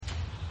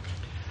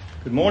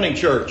Good morning,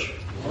 church.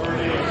 Good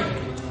morning.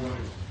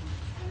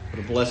 What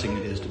a blessing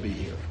it is to be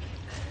here.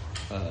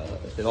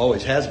 It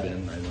always has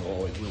been, and it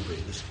always will be.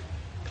 This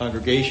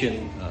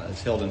congregation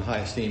is held in high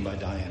esteem by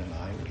Diane and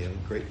I. We have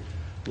a great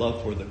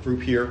love for the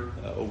group here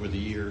over the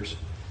years.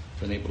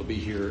 Been able to be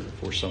here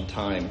for some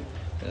time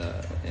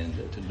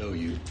and to know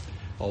you,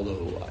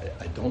 although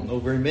I don't know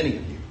very many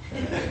of you.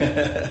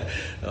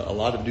 A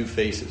lot of new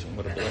faces, and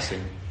what a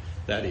blessing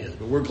that is.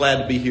 But we're glad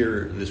to be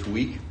here this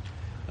week.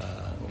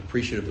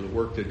 Appreciative of the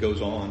work that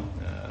goes on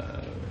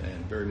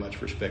and very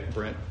much respect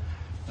Brent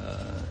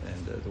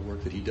and the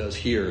work that he does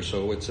here.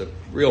 So it's a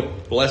real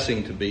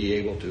blessing to be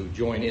able to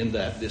join in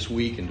that this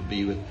week and to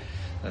be with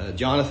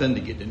Jonathan, to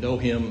get to know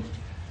him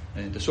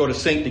and to sort of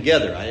sink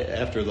together.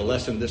 After the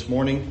lesson this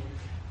morning,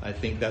 I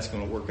think that's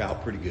going to work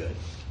out pretty good.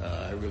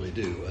 I really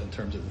do, in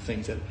terms of the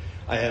things that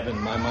I have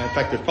in my mind. In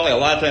fact, there's probably a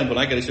lot of times when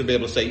I should be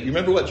able to say, you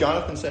remember what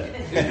Jonathan said?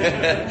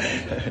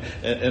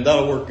 and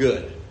that'll work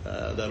good.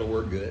 That'll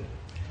work good.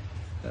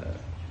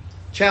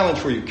 Challenge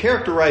for you.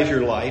 Characterize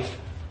your life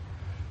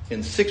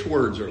in 6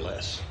 words or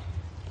less.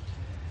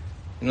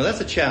 You know,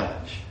 that's a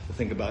challenge to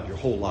think about your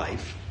whole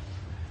life.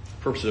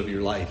 The purpose of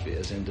your life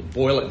is, and to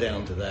boil it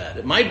down to that.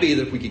 It might be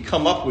that if we could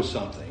come up with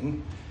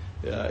something,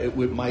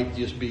 might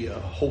just be a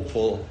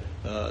hopeful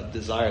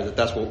desire that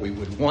that's what we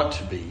would want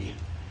to be,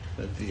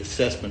 that the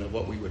assessment of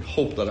what we would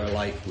hope that our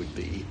life would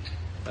be.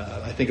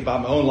 I think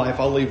about my own life.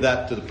 I'll leave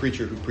that to the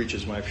preacher who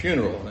preaches my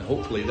funeral, and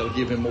hopefully they'll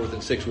give him more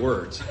than 6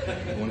 words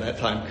when that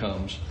time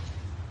comes.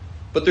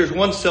 But there's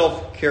one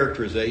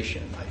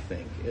self-characterization, I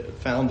think,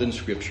 found in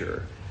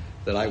Scripture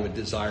that I would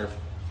desire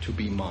to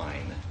be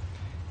mine.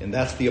 And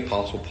that's the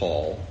Apostle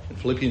Paul in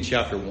Philippians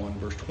chapter 1,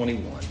 verse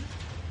 21,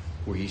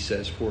 where he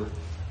says, "For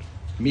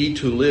me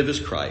to live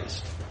is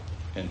Christ,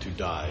 and to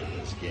die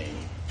is gain."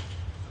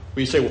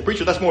 Well, you say, well,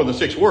 preacher, that's more than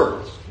 6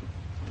 words.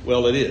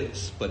 Well, it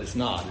is, but it's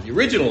not. In the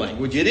original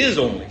language, it is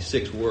only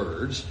 6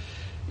 words.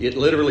 It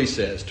literally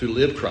says, to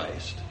live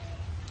Christ,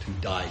 to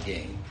die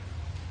gain.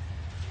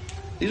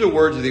 These are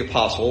words of the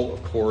apostle,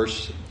 of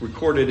course,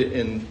 recorded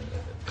in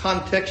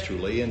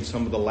contextually in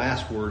some of the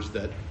last words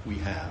that we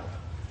have.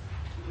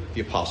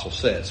 The apostle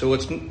said. So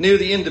it's near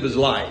the end of his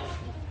life.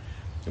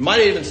 You might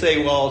even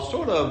say, well, it's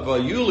sort of a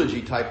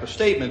eulogy type of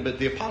statement, but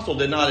the apostle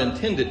did not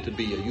intend it to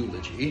be a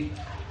eulogy.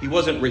 He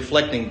wasn't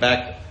reflecting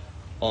back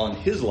on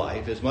his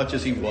life as much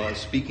as he was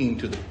speaking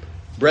to the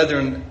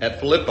brethren at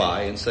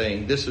Philippi and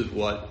saying, this is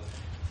what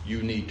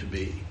you need to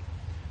be.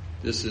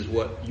 This is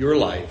what your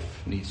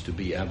life needs to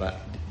be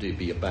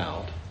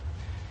about.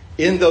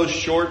 In those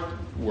short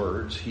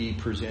words, he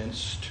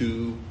presents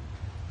 2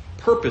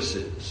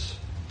 purposes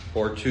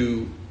or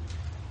 2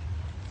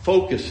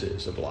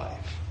 focuses of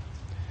life.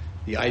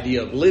 The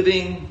idea of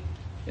living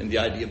and the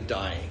idea of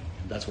dying.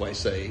 That's why I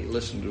say,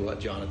 listen to what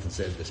Jonathan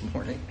said this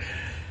morning.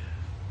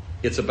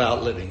 It's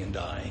about living and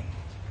dying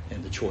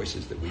and the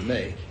choices that we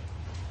make.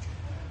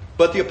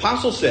 But the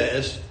apostle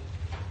says,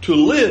 to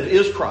live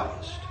is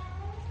Christ.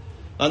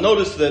 Now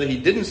notice that he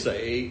didn't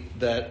say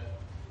that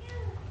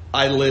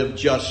I live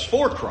just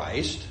for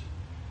Christ.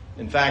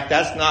 In fact,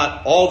 that's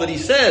not all that he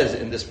says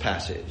in this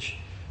passage.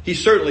 He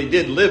certainly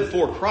did live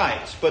for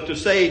Christ, but to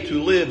say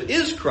to live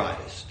is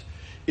Christ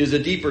is a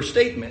deeper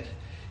statement.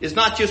 It's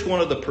not just one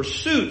of the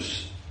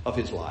pursuits of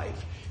his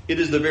life. It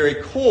is the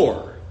very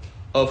core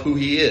of who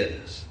he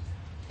is.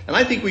 And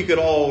I think we could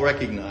all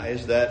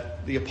recognize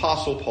that the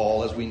Apostle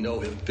Paul, as we know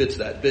him, fits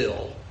that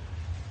bill.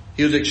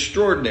 He was an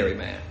extraordinary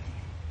man.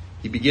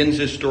 He begins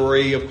his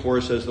story, of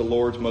course, as the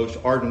Lord's most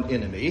ardent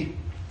enemy,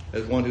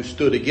 as one who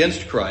stood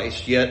against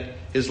Christ, yet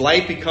his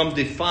life becomes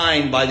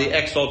defined by the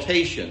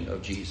exaltation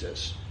of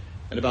Jesus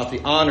and about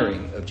the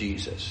honoring of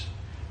Jesus.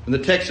 In the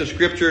text of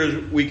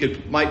Scriptures,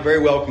 might very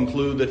well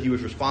conclude that he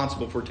was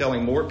responsible for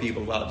telling more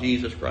people about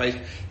Jesus Christ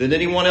than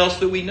anyone else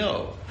that we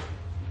know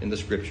in the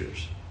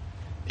Scriptures.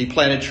 He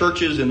planted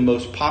churches in the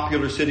most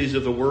popular cities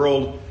of the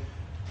world,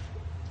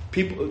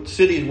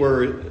 cities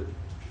where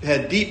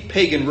had deep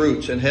pagan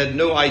roots and had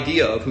no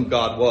idea of who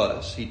God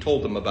was. He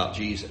told them about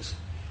Jesus.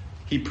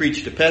 He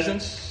preached to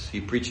peasants.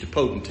 He preached to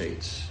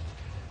potentates.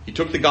 He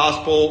took the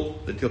gospel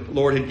that the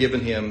Lord had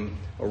given him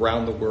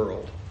around the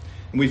world.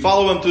 When we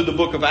follow him through the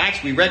book of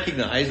Acts, we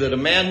recognize that a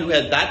man who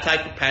had that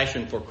type of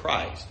passion for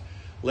Christ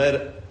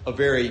led a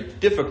very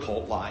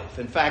difficult life.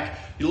 In fact,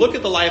 you look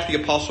at the life of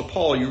the Apostle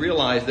Paul, you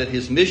realize that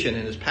his mission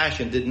and his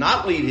passion did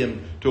not lead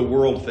him to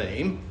world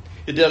fame.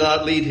 It did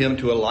not lead him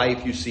to a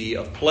life, you see,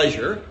 of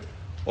pleasure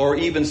or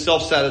even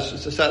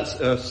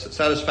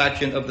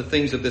self-satisfaction of the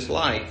things of this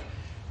life.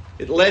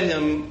 It led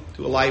him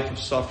to a life of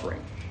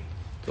suffering,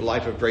 to a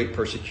life of great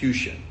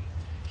persecution.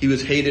 He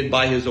was hated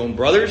by his own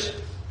brothers.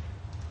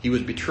 He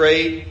was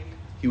betrayed.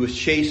 He was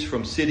chased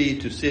from city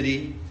to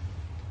city.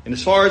 And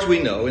as far as we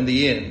know, in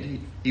the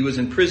end, he was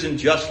imprisoned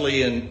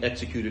justly and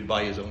executed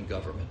by his own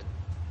government.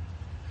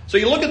 So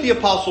you look at the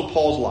Apostle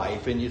Paul's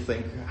life and you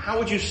think, how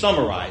would you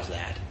summarize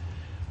that?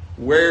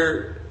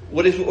 What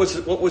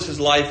was his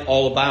life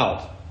all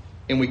about?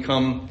 And we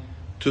come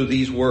to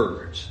these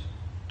words.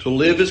 To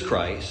live is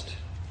Christ,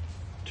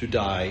 to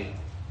die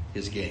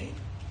is gain.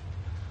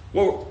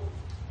 Well,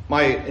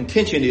 my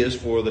intention is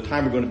for the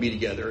time we're going to be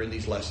together in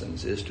these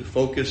lessons is to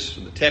focus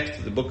on the text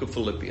of the book of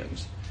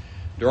Philippians,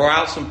 draw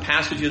out some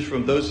passages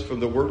from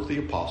the words of the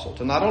apostle,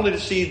 to not only to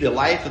see the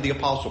life of the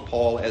apostle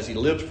Paul as he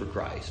lived for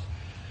Christ,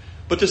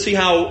 but to see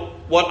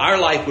what our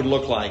life would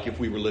look like if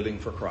we were living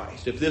for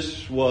Christ. If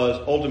this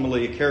was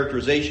ultimately a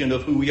characterization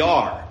of who we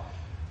are,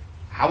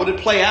 how would it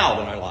play out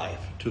in our life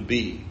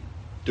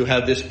to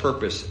have this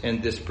purpose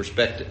and this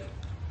perspective?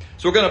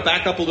 So we're going to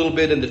back up a little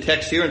bit in the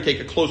text here and take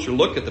a closer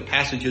look at the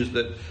passages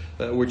that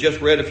were just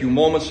read a few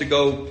moments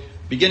ago,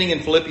 beginning in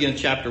Philippians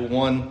chapter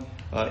 1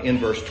 in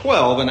verse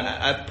 12. And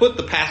I put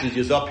the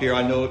passages up here.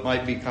 I know it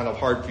might be kind of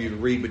hard for you to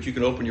read, but you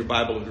can open your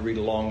Bible and read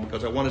along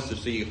because I want us to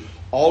see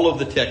all of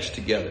the text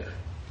together.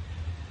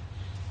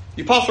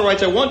 The apostle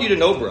writes, I want you to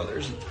know,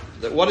 brothers,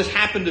 that what has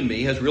happened to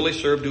me has really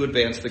served to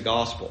advance the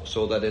gospel,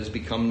 so that it has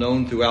become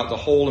known throughout the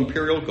whole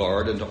imperial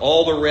guard and to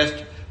all the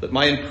rest that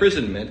my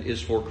imprisonment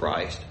is for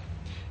Christ.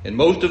 And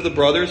most of the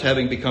brothers,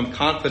 having become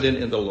confident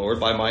in the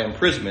Lord by my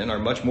imprisonment, are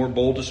much more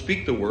bold to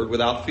speak the word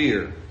without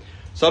fear.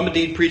 Some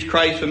indeed preach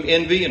Christ from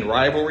envy and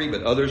rivalry,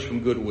 but others from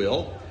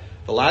goodwill.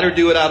 The latter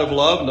do it out of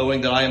love,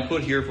 knowing that I am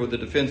put here for the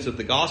defense of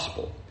the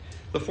gospel.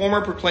 The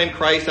former proclaim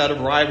Christ out of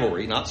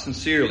rivalry, not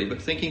sincerely,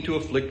 but thinking to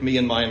afflict me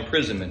in my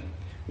imprisonment.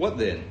 What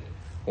then?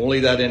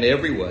 Only that in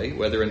every way,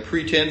 whether in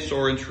pretense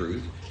or in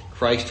truth,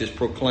 Christ is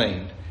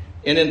proclaimed.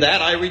 And in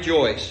that I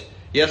rejoice.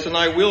 Yes, and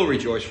I will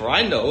rejoice, for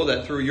I know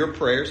that through your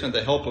prayers and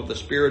the help of the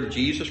Spirit of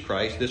Jesus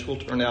Christ, this will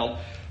turn out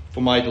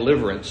for my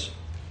deliverance,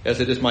 as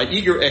it is my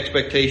eager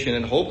expectation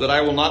and hope that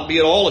I will not be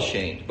at all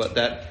ashamed, but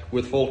that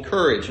with full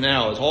courage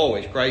now, as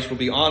always, Christ will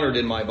be honored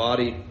in my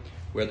body,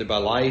 whether by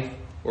life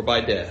or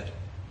by death.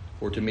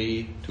 For to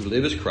me, to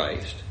live is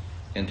Christ,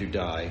 and to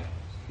die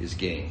is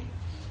gain.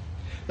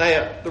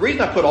 Now, the reason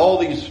I put all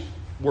these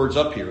words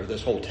up here,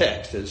 this whole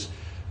text, is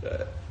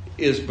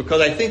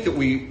because I think that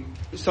we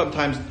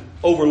sometimes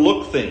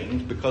overlook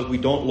things because we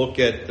don't look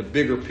at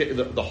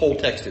the whole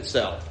text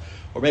itself.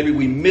 Or maybe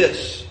we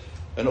miss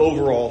an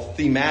overall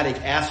thematic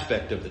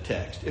aspect of the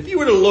text. If you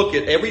were to look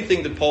at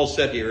everything that Paul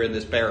said here in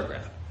this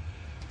paragraph,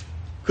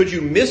 could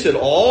you miss it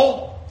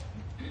all?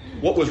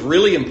 What was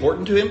really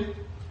important to him?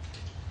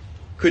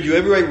 Could you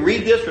ever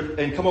read this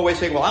and come away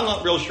saying, well, I'm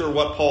not real sure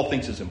what Paul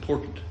thinks is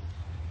important?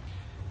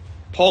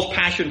 Paul's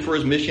passion for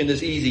his mission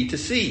is easy to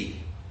see.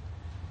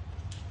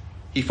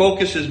 He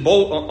focuses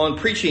on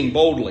preaching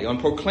boldly, on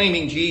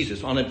proclaiming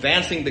Jesus, on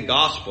advancing the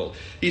gospel.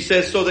 He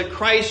says, so that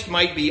Christ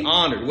might be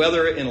honored,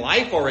 whether in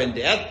life or in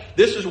death.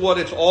 This is what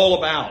it's all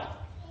about.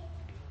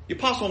 The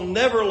apostle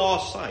never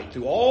lost sight,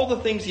 through all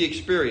the things he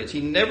experienced,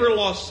 he never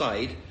lost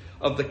sight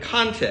of the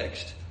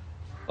context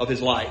of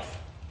his life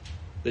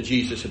that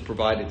Jesus had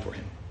provided for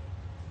him,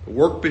 the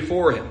work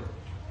before him.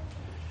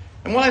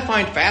 And what I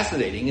find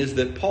fascinating is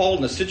that Paul,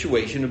 in the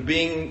situation of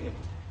being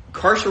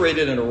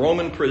incarcerated in a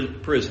Roman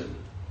prison,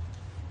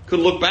 could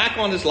look back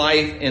on his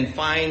life and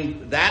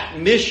find that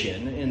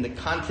mission in the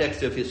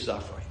context of his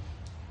suffering.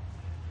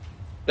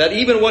 That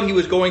even what he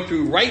was going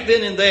through right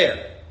then and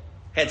there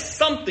had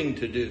something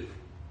to do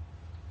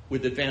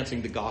with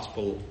advancing the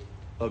gospel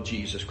of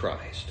Jesus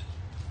Christ.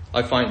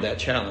 I find that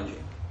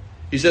challenging.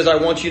 He says, I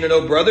want you to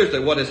know, brothers,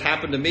 that what has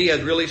happened to me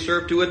has really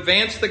served to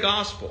advance the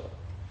gospel.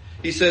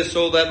 He says,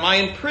 so that my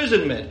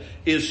imprisonment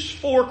is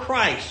for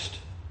Christ.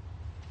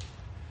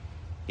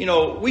 You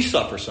know, we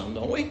suffer some,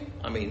 don't we?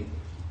 I mean,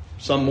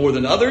 some more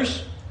than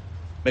others.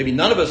 Maybe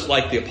none of us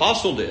like the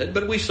apostle did,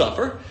 but we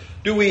suffer.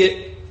 Do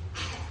we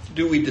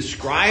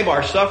describe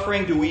our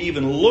suffering? Do we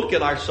even look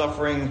at our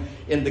suffering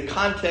in the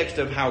context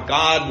of how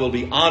God will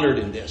be honored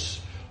in this?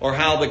 Or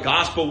how the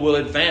gospel will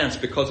advance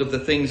because of the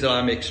things that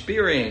I'm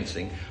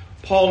experiencing?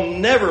 Paul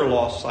never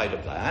lost sight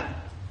of that.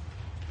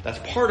 That's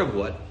part of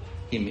what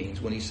he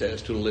means when he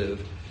says to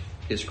live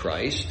is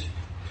Christ.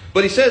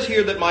 But he says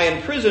here that my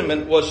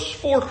imprisonment was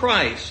for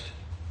Christ.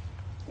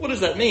 What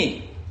does that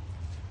mean?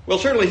 Well,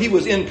 certainly he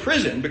was in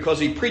prison because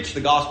he preached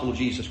the gospel of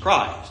Jesus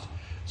Christ.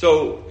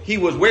 So he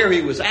was where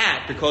he was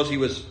at because he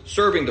was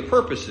serving the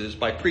purposes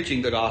by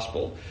preaching the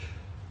gospel.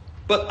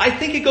 But I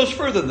think it goes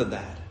further than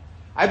that.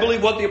 I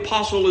believe what the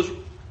apostle is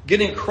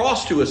getting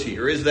across to us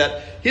here is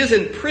that his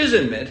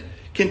imprisonment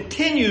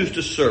continues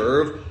to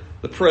serve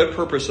the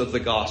purpose of the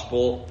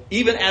gospel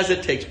even as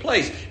it takes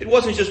place. It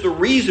wasn't just the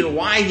reason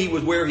why he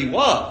was where he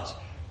was.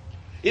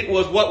 It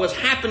was what was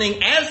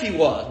happening as he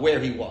was where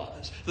he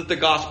was that the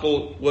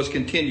gospel was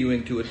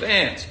continuing to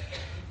advance.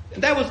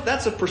 And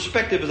that's a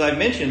perspective, as I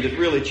mentioned, that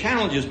really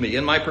challenges me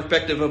in my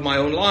perspective of my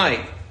own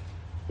life.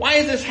 Why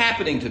is this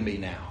happening to me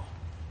now?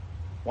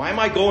 Why am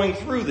I going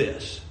through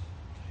this?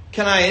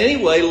 Can I in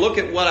any way look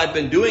at what I've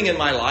been doing in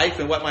my life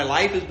and what my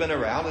life has been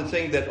around and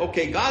saying that,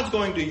 okay, God's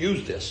going to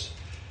use this.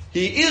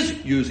 He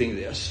is using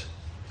this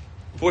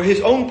for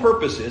his own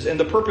purposes and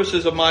the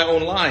purposes of my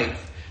own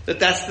life.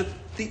 That's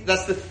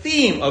the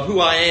theme of who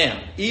I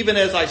am, even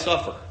as I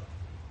suffer,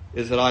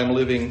 is that I'm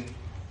living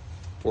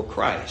for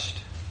Christ.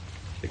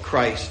 That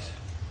Christ,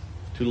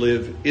 to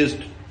live is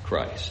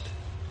Christ.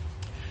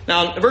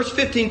 Now, in verse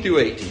 15 through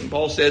 18,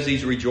 Paul says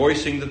he's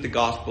rejoicing that the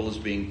gospel is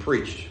being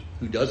preached.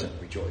 Who doesn't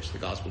rejoice the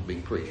gospel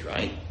being preached,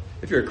 right?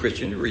 If you're a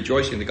Christian, you're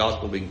rejoicing the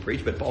gospel being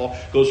preached. But Paul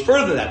goes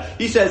further than that.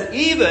 He says,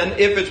 even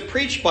if it's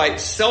preached by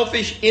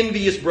selfish,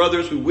 envious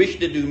brothers who wish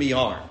to do me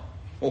harm.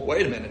 Well,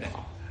 wait a minute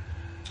now.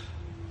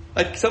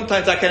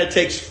 Sometimes that kind of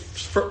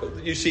takes,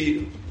 you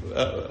see,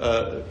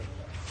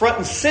 front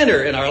and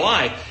center in our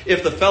life.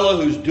 If the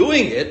fellow who's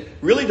doing it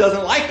really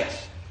doesn't like us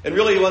and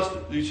really wants,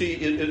 you see,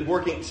 is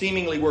working,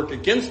 seemingly work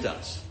against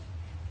us,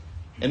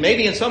 and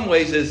maybe in some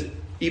ways is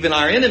even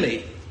our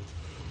enemy.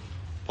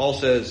 Paul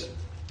says,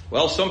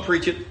 well, some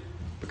preach it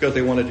because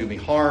they want to do me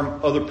harm.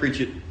 Others preach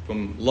it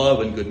from love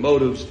and good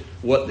motives.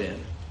 What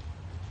then?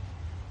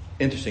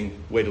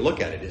 Interesting way to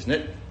look at it, isn't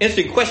it?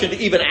 Interesting question to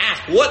even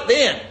ask. What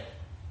then?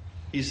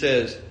 He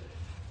says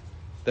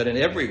that in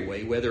every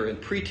way, whether in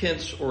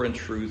pretense or in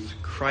truth,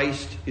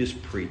 Christ is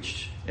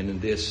preached, and in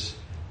this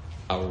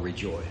I will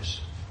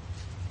rejoice.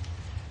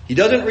 He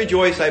doesn't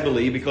rejoice, I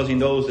believe, because he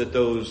knows that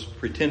those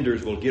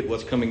pretenders will get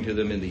what's coming to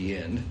them in the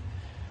end,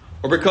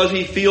 or because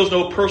he feels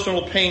no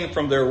personal pain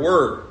from their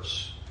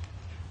words.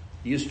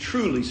 He is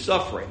truly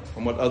suffering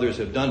from what others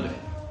have done to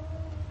him.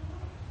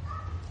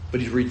 But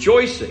he's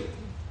rejoicing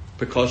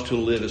because to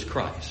live is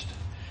Christ.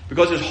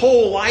 Because his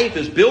whole life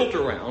is built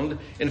around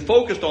and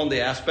focused on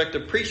the aspect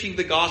of preaching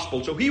the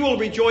gospel. So he will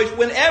rejoice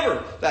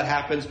whenever that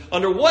happens,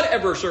 under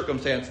whatever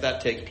circumstance that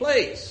takes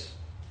place.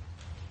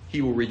 He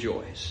will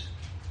rejoice.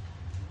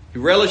 He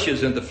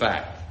relishes in the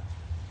fact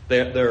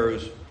that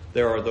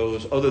there are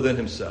those other than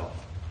himself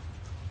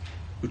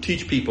who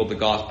teach people the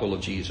gospel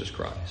of Jesus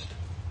Christ.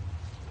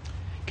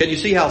 Can you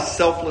see how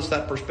selfless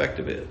that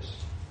perspective is?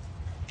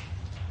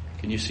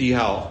 Can you see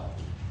how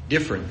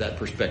different that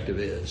perspective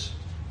is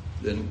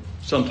than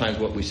sometimes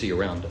what we see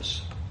around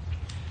us?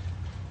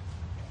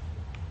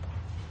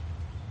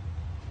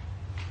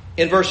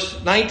 In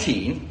verse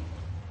 19,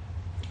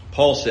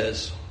 Paul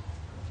says,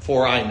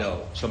 for I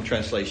know. Some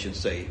translations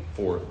say,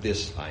 for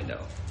this I know.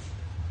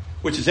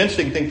 Which is an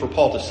interesting thing for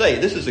Paul to say.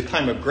 This is a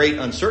time of great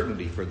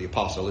uncertainty for the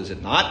apostle, is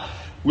it not?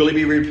 Will he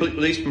be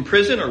released from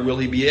prison or will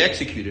he be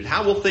executed?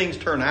 How will things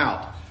turn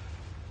out?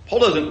 Paul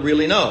doesn't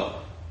really know.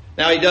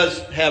 Now, he does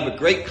have a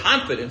great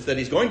confidence that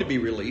he's going to be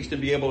released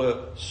and be able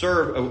to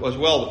serve as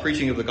well the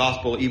preaching of the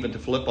gospel even to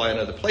Philippi and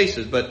other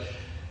places, but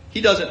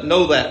he doesn't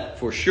know that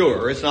for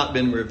sure. It's not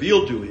been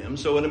revealed to him.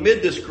 So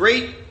amid this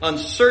great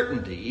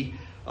uncertainty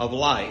of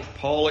life,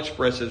 Paul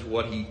expresses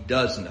what he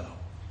does know.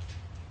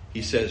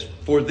 He says,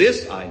 for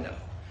this I know,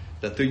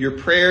 that through your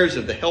prayers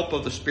and the help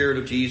of the Spirit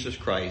of Jesus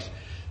Christ,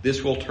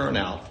 this will turn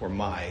out for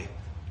my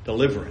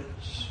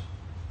deliverance.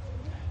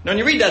 Now, when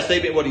you read that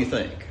statement, what do you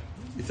think?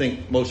 You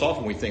think, most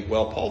often we think,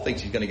 well, Paul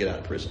thinks he's going to get out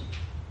of prison.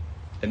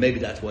 And maybe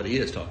that's what he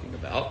is talking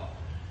about.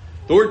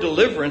 The word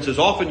deliverance is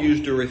often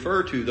used to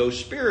refer to those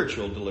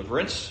spiritual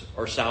deliverance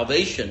or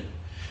salvation.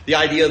 The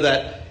idea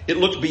that it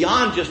looks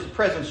beyond just the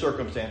present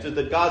circumstances,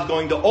 that God's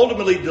going to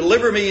ultimately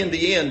deliver me in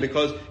the end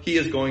because he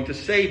is going to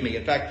save me.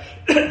 In fact,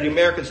 the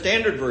American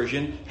Standard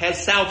Version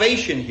has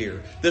salvation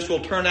here. This will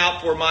turn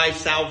out for my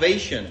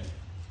salvation.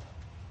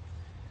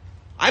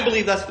 I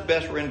believe that's the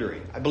best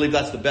rendering. I believe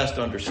that's the best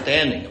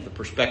understanding of the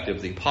perspective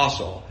of the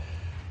apostle.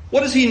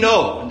 What does he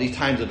know in these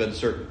times of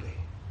uncertainty?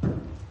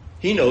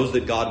 He knows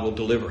that God will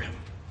deliver him.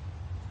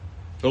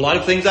 There are a lot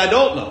of things I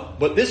don't know,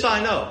 but this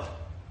I know,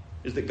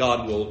 is that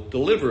God will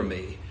deliver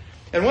me.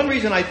 And one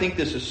reason I think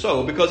this is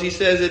so, because he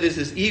says it is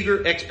his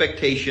eager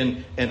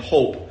expectation and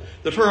hope.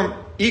 The term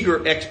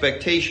eager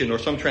expectation, or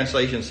some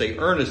translations say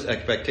earnest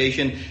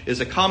expectation,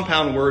 is a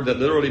compound word that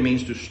literally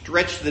means to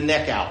stretch the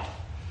neck out.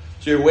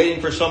 So you're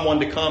waiting for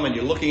someone to come and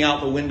you're looking out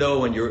the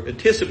window and you're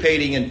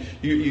anticipating and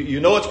you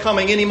know it's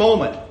coming any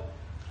moment.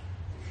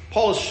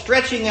 Paul is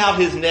stretching out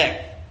his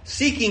neck,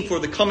 seeking for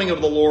the coming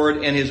of the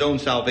Lord and his own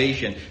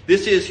salvation.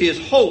 This is his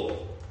hope.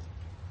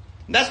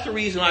 And that's the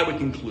reason I would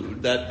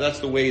conclude that that's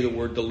the way the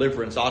word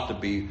deliverance ought to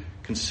be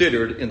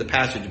considered in the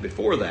passage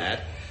before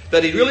that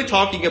he's really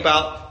talking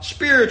about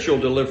spiritual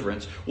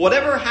deliverance.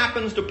 Whatever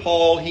happens to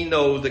Paul, he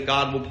knows that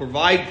God will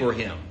provide for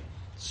him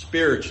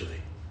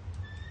spiritually.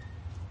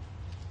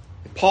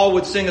 If Paul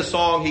would sing a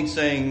song, he'd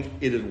sing,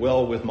 "It is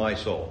well with my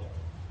soul."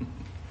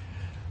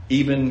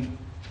 Even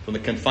from the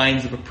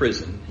confines of a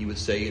prison, he would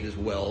say, "It is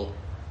well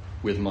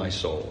with my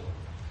soul."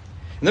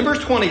 And then verse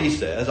 20 he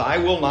says, "I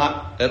will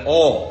not at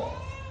all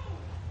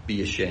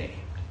be ashamed."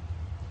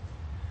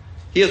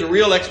 He has a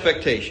real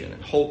expectation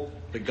and hope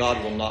that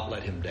God will not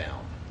let him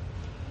down.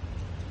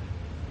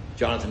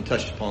 Jonathan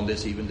touched upon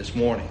this even this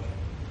morning.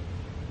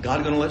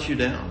 God going to let you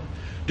down?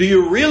 Do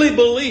you really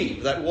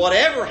believe that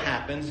whatever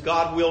happens,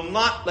 God will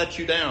not let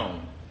you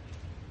down?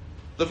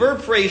 The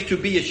verb phrase "to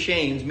be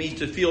ashamed" means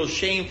to feel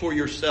shame for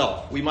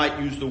yourself. We might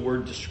use the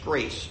word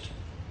disgraced.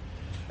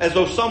 As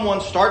though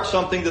someone starts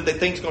something that they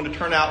think is going to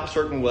turn out a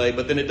certain way,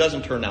 but then it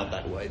doesn't turn out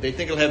that way. They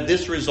think it'll have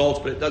this results,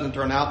 but it doesn't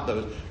turn out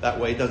that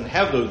way. It doesn't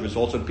have those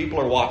results, and people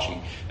are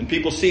watching. And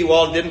people see,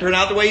 well, it didn't turn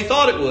out the way you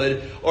thought it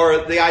would.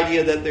 Or the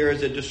idea that there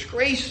is a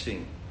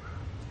disgracing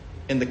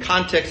in the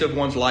context of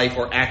one's life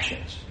or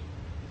actions.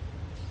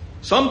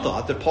 Some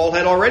thought that Paul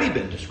had already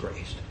been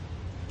disgraced.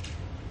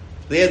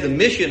 They had the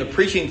mission of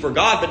preaching for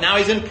God, but now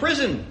he's in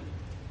prison.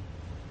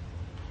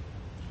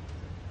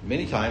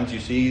 Many times you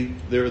see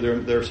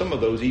there are some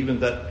of those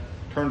even that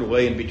turned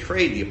away and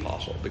betrayed the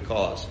apostle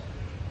because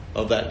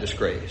of that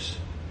disgrace.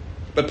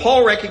 But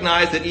Paul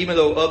recognized that even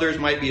though others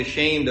might be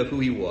ashamed of who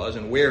he was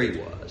and where he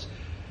was,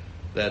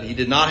 that he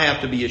did not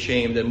have to be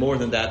ashamed, and more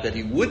than that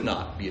he would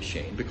not be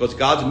ashamed, because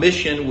God's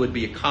mission would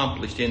be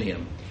accomplished in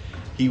him.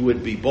 He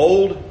would be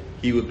bold,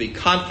 he would be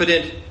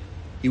confident,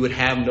 he would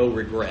have no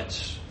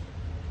regrets.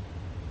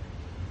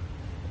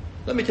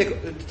 Let me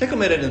take a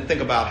minute and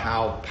think about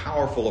how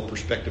powerful a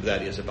perspective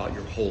that is about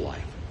your whole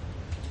life.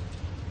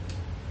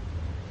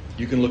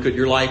 You can look at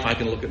your life, I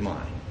can look at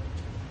mine.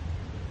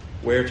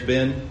 Where it's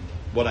been,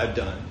 what I've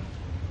done.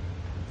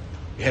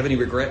 You have any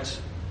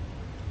regrets?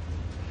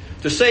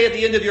 To say at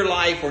the end of your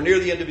life or near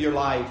the end of your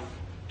life,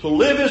 to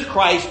live as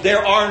Christ,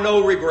 there are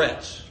no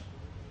regrets.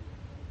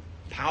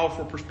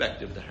 Powerful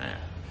perspective to have.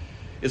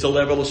 It's a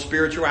level of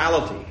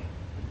spirituality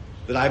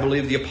that I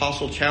believe the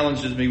apostle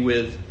challenges me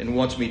with and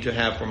wants me to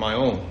have for my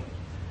own.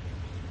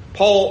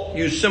 Paul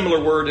used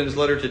similar word in his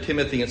letter to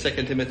Timothy in 2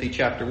 Timothy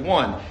chapter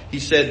 1. He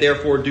said,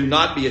 "Therefore do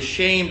not be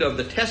ashamed of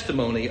the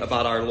testimony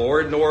about our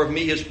Lord, nor of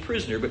me his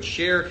prisoner, but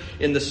share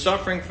in the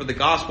suffering for the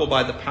gospel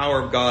by the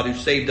power of God who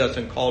saved us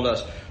and called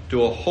us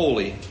to a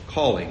holy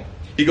calling."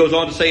 He goes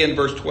on to say in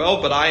verse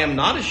 12, But I am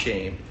not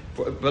ashamed,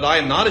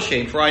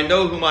 for I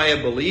know whom I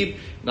have believed,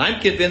 and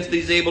I'm convinced that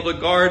he's able to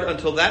guard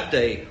until that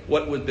day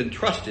what was been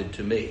trusted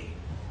to me."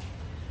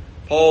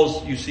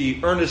 Paul's, you see,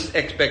 earnest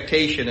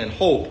expectation and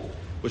hope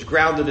was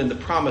grounded in the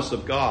promise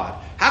of God.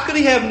 How could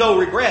he have no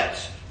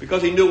regrets?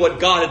 Because he knew what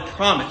God had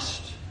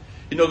promised.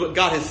 He knew what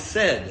God has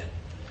said.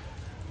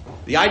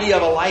 The idea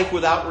of a life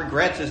without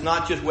regrets is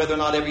not just whether or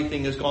not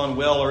everything has gone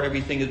well or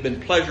everything has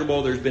been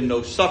pleasurable, there's been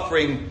no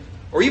suffering,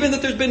 or even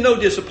that there's been no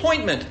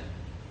disappointment.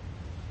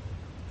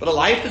 But a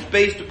life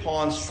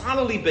that's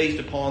solidly based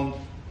upon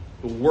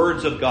the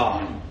words of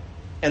God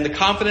and the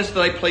confidence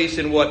that I place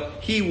in what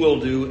he will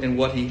do and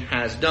what he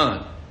has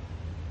done.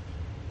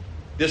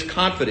 This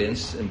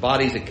confidence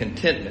embodies a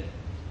contentment.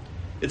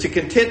 It's a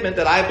contentment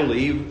that I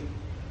believe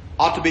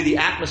ought to be the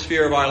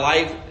atmosphere of our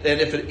life. And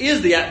if it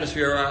is the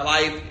atmosphere of our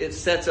life, it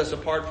sets us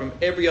apart from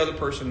every other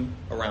person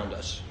around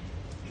us.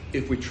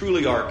 If we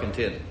truly are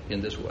content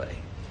in this way.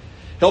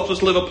 Helps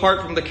us live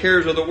apart from the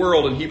cares of the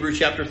world in Hebrews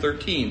chapter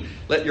 13.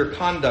 Let your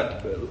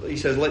conduct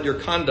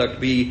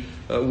be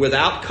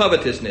without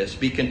covetousness.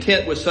 Be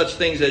content with such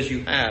things as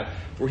you have.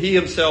 For he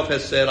himself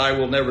has said, I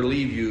will never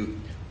leave you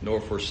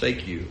nor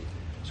forsake you.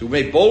 So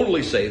we may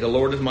boldly say, the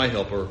Lord is my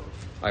helper.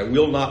 I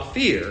will not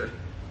fear.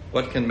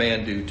 What can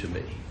man do to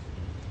me?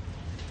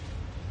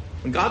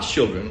 When God's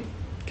children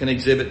can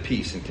exhibit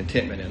peace and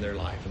contentment in their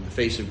life in the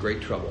face of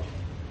great trouble,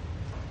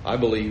 I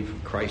believe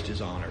Christ is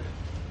honored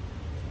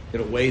in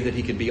a way that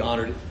he can be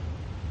honored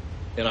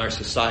in our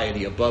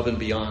society above and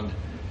beyond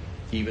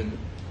even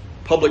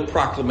public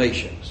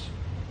proclamations.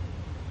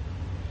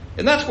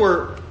 And that's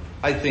where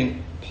I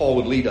think Paul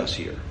would lead us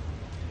here.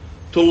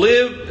 To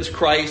live as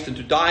Christ and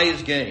to die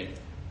as gain,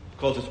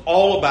 because it's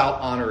all about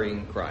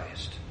honoring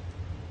Christ.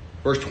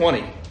 Verse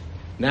 20,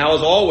 now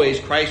as always,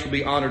 Christ will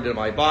be honored in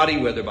my body,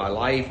 whether by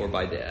life or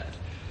by death.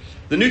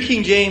 The New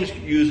King James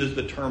uses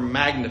the term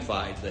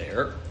magnified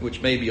there,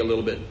 which may be a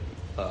little bit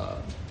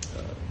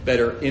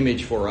better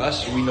image for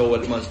us. We know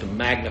what it means to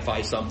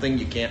magnify something.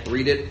 You can't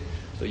read it.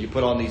 So you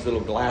put on these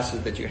little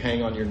glasses that you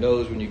hang on your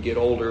nose when you get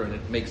older, and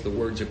it makes the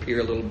words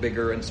appear a little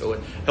bigger, and so it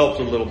helps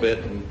a little bit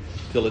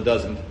until it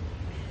doesn't.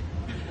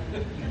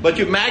 But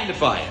you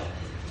magnify it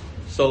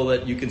so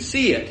that you can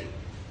see it.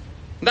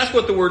 And that's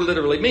what the word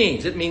literally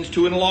means. It means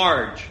to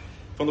enlarge.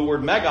 From the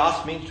word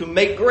megas means to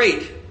make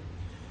great.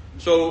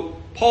 So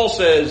Paul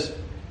says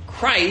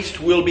Christ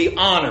will be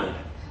honored.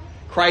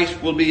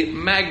 Christ will be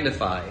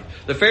magnified.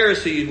 The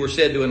Pharisees were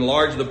said to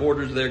enlarge the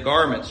borders of their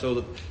garments so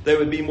that they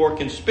would be more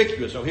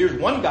conspicuous. So here's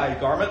one guy's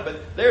garment,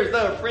 but there's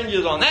the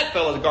fringes on that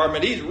fellow's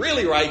garment. He's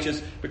really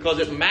righteous because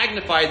it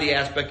magnified the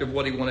aspect of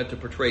what he wanted to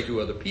portray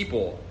to other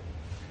people.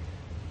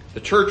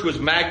 The church was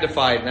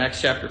magnified in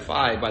Acts chapter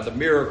 5 by the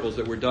miracles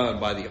that were done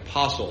by the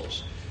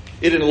apostles.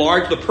 It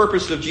enlarged the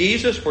purpose of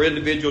Jesus for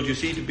individuals, you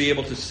see, to be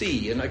able to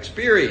see and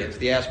experience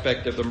the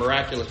aspect of the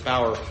miraculous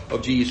power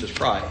of Jesus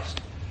Christ.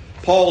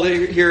 Paul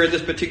here in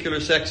this particular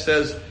text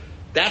says,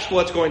 that's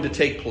what's going to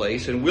take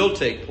place and will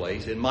take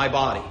place in my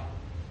body.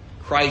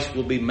 Christ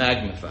will be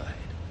magnified.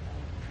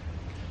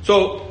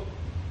 So,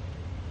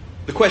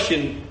 the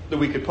question that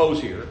we could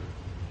pose here,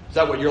 is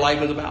that what your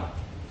life is about?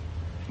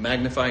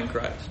 Magnifying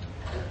Christ.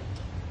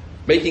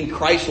 Making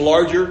Christ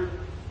larger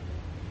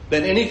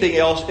than anything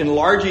else,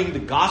 enlarging the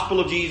gospel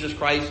of Jesus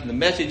Christ and the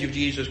message of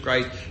Jesus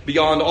Christ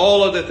beyond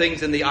all other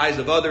things in the eyes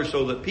of others,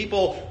 so that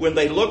people, when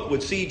they look,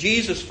 would see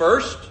Jesus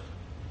first.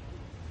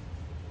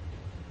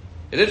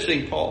 It's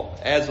interesting, Paul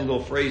adds a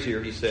little phrase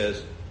here. He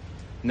says,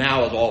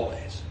 now as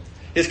always.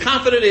 His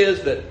confidence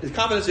is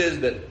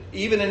that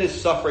even in his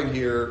suffering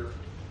here,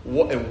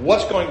 and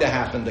what's going to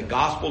happen, the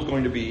gospel is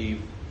going to be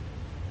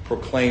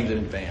proclaimed in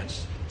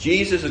advance.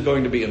 Jesus is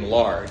going to be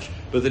enlarged.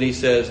 But then he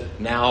says,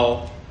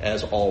 now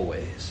as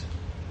always.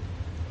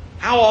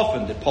 How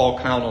often did Paul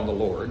count on the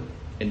Lord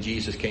and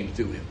Jesus came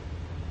through him,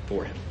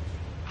 for him?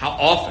 How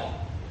often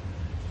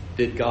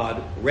did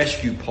God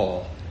rescue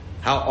Paul?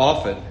 How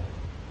often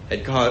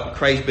had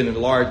Christ been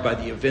enlarged by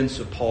the events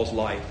of Paul's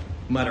life,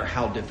 no matter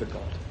how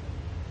difficult?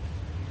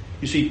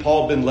 You see,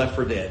 Paul had been left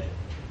for dead,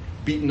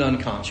 beaten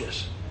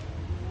unconscious.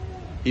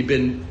 He'd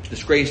been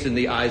disgraced in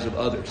the eyes of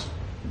others,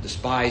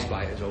 despised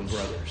by his own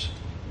brothers.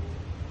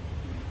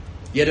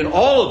 Yet in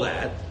all of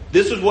that,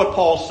 this is what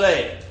Paul's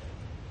saying.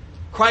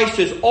 Christ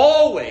has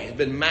always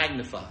been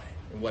magnified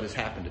in what has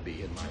happened to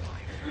be in my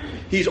life.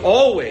 He's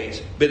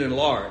always been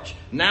enlarged.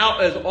 Now,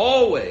 as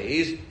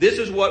always, this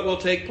is what will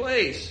take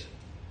place.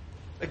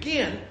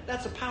 Again,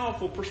 that's a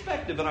powerful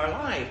perspective in our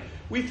life.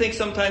 We think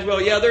sometimes,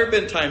 well, yeah, there have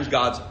been times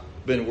God's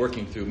been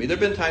working through me. There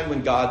have been times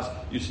when God's,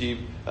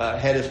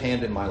 had his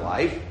hand in my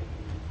life.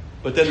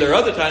 But then there are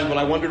other times when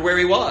I wondered where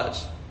he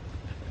was.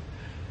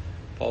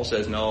 Paul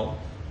says, no,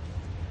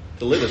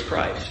 to live is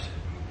Christ.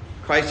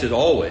 Christ has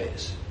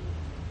always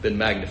been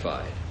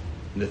magnified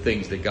in the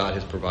things that God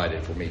has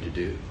provided for me to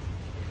do.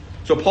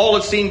 So Paul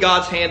had seen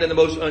God's hand in the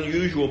most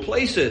unusual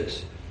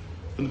places.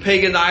 From the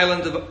pagan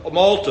islands of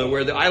Malta,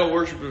 where the idol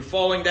worshippers were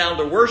falling down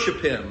to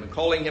worship him and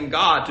calling him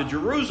God, to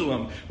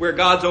Jerusalem, where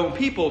God's own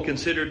people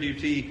considered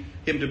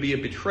him to be a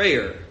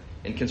betrayer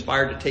and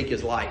conspired to take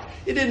his life.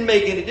 It didn't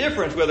make any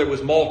difference whether it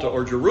was Malta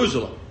or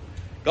Jerusalem.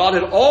 God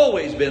had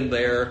always been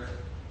there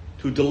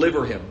to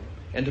deliver him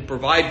and to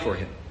provide for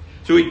him.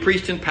 So he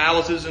preached in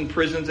palaces and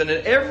prisons and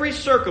in every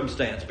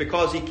circumstance,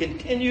 because he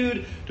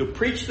continued to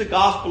preach the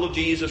gospel of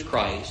Jesus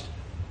Christ.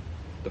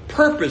 The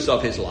purpose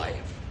of his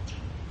life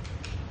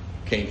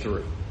came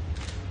through.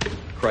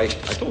 Christ,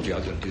 I told you I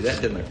was going to do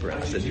that, didn't I,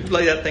 friend? I said, you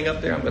lay that thing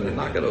up there, I'm going to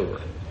knock it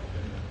over.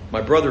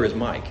 My brother is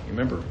Mike, you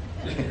remember?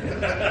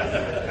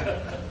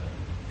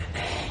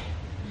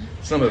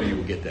 Some of you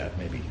will get that,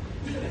 maybe.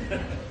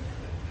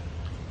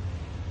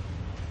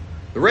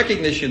 The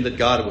recognition that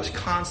God was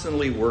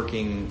constantly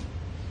working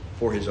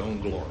for his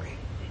own glory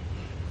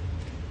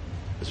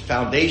is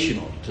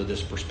foundational to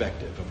this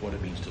perspective of what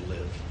it means to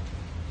live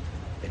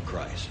in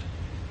Christ.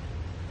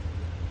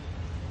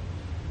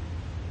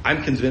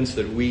 I'm convinced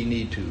that we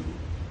need to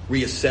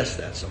reassess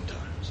that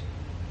sometimes.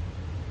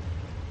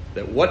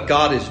 That what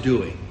God is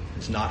doing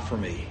is not for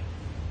me.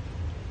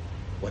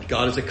 What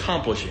God is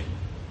accomplishing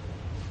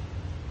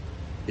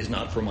is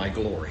not for my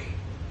glory.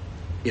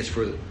 It's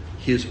for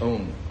his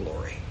own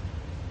glory.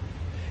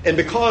 And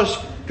because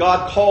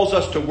God calls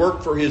us to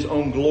work for his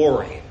own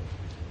glory,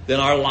 then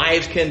our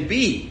lives can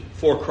be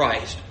for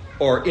Christ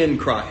or in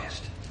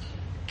Christ.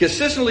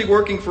 Consistently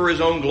working for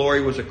his own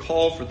glory was a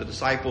call for the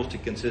disciples to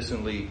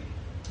consistently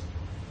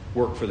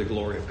work for the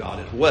glory of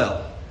God as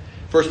well.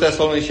 1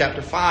 Thessalonians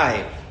chapter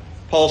 5,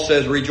 Paul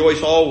says,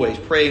 rejoice always,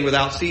 praying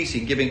without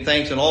ceasing, giving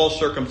thanks in all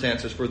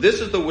circumstances, for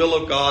this is the will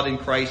of God in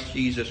Christ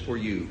Jesus for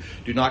you.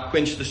 Do not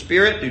quench the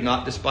spirit, do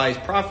not despise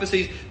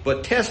prophecies,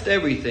 but test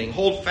everything,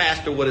 hold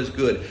fast to what is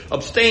good,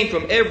 abstain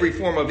from every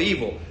form of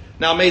evil.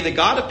 Now may the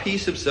God of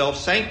peace himself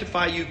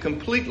sanctify you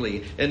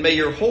completely, and may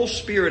your whole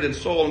spirit and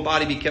soul and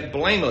body be kept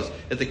blameless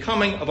at the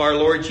coming of our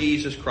Lord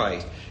Jesus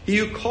Christ. He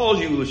who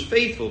calls you is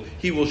faithful,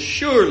 he will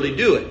surely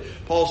do it.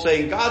 Paul's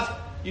saying, God's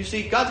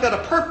got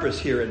a purpose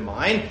here in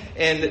mind,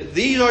 and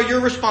these are your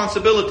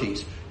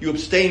responsibilities. You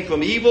abstain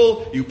from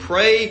evil, you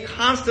pray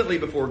constantly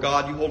before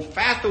God, you hold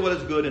fast to what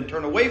is good and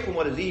turn away from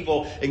what is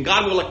evil, and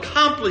God will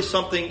accomplish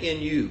something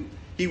in you.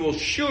 He will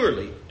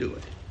surely do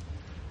it.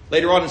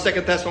 Later on in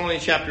 2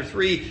 Thessalonians chapter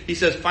 3, he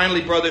says,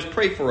 finally, brothers,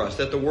 pray for us,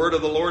 that the word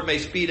of the Lord may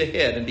speed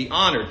ahead and be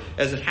honored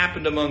as it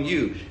happened among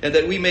you, and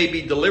that we may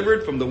be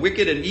delivered from the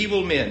wicked and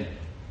evil men.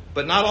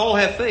 But not all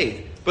have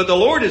faith. But the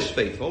Lord is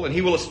faithful, and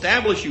he will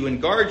establish you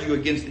and guard you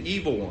against the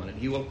evil one.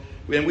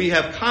 And we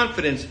have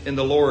confidence in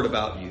the Lord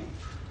about you,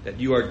 that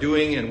you are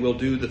doing and will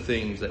do the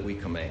things that we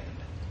command.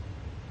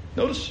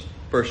 Notice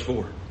verse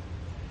 4.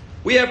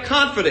 We have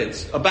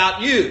confidence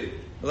about you.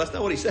 Well, that's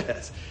not what he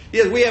says. He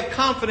says, we have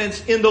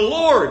confidence in the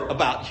Lord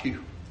about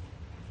you.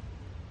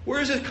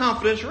 Where is his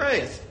confidence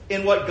raised?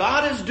 In what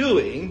God is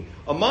doing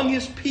among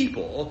his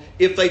people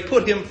if they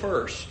put him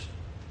first.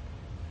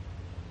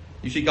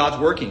 You see,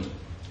 God's working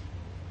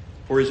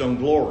for his own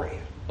glory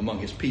among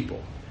his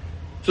people.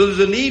 So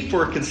there's a need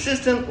for a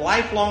consistent,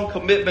 lifelong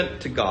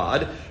commitment to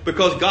God,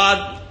 because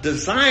God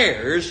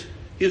desires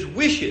his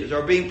wishes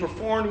are being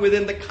performed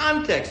within the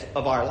context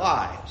of our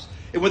lives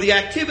and with the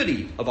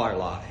activity of our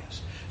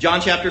lives. John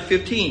chapter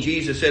 15,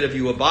 Jesus said, if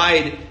you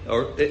abide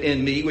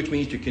in me, which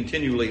means to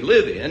continually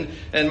live in,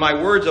 and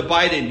my words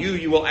abide in you,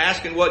 you will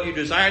ask in what you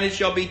desire, and it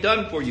shall be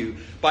done for you.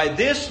 By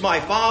this my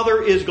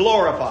Father is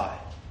glorified.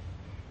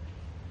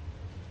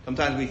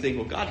 Sometimes we think,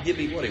 well, God give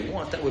me what he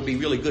wants. That would be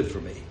really good for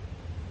me.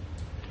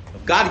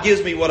 If God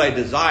gives me what I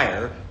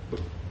desire,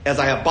 as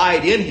I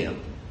abide in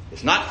him,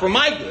 it's not for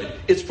my good,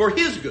 it's for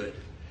his good.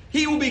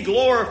 He will be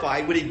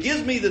glorified when he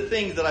gives me the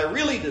things that I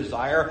really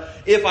desire,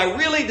 if I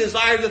really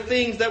desire the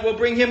things that will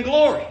bring him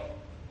glory.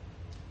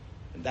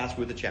 And that's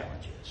where the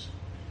challenge is.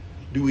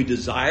 Do we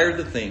desire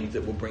the things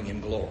that will bring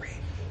him glory,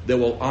 that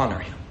will honor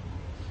him?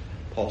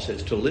 Paul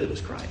says to live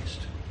is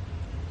Christ.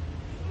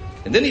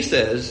 And then he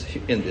says,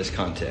 in this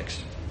context,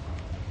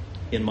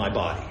 in my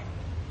body.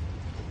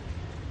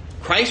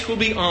 Christ will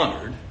be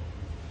honored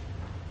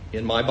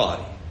in my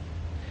body.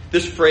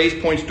 This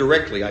phrase points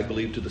directly, I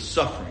believe, to the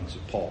sufferings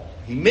of Paul.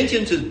 He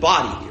mentions his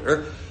body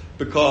here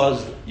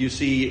because, you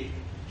see,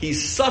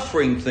 he's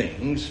suffering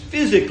things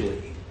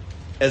physically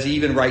as he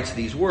even writes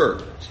these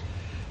words.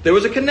 There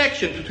was a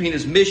connection between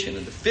his mission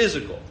and the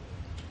physical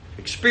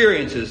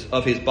experiences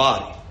of his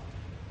body.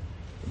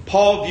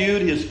 Paul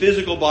viewed his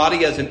physical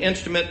body as an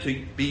instrument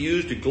to be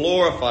used to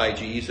glorify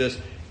Jesus,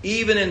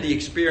 even in the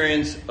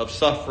experience of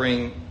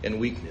suffering and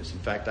weakness. In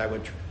fact, I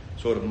would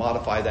sort of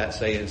modify that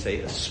and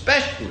say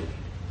especially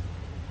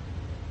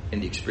in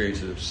the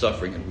experiences of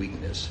suffering and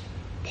weakness,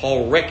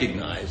 Paul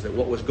recognized that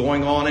what was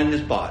going on in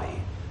his body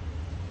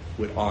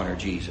would honor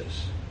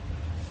Jesus.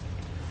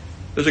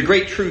 There's a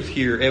great truth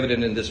here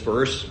evident in this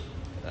verse.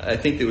 I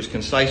think it was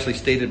concisely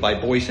stated by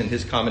Boyce in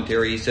his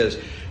commentary. He says,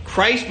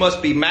 Christ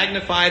must be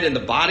magnified in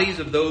the bodies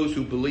of those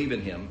who believe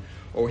in him,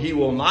 or he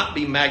will not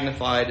be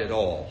magnified at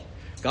all.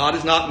 God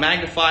is not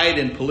magnified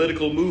in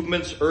political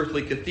movements,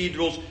 earthly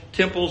cathedrals,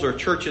 temples, or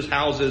churches'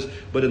 houses,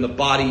 but in the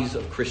bodies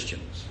of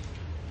Christians.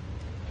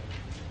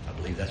 I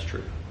believe that's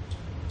true.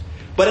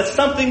 But it's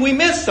something we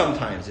miss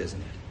sometimes, isn't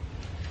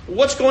it?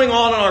 What's going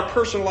on in our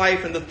personal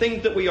life and the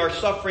things that we are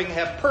suffering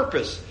have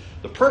purpose.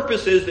 The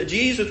purpose is that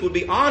Jesus would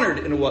be honored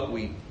in what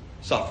we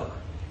suffer,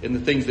 in the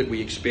things that we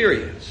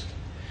experience.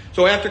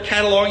 So after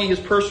cataloging his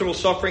personal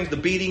sufferings, the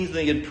beatings,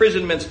 the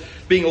imprisonments,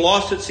 being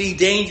lost at sea,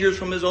 dangers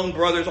from his own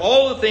brothers,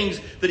 all the things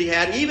that he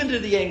had, even to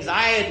the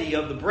anxiety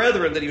of the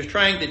brethren that he was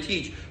trying to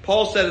teach,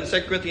 Paul said in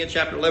 2 Corinthians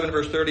chapter 11,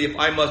 verse 30, if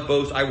I must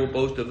boast, I will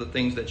boast of the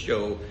things that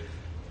show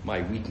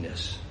my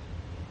weakness.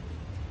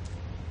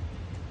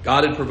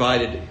 God had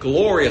provided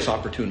glorious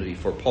opportunity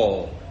for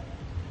Paul,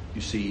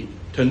 you see,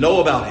 to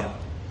know about him,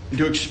 and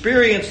to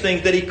experience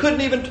things that he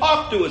couldn't even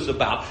talk to us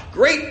about.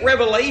 Great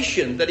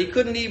revelation that he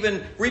couldn't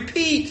even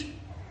repeat.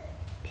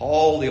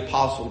 Paul the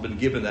apostle had been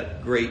given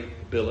that great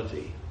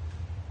ability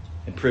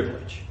and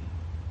privilege.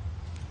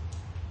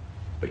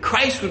 But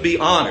Christ would be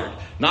honored,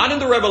 not in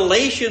the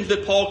revelations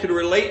that Paul could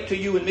relate to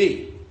you and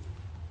me,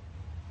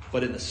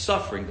 but in the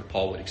suffering that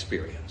Paul would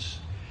experience.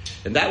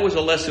 And that was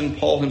a lesson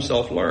Paul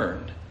himself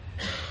learned.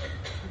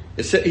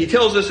 He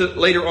tells us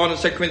later on in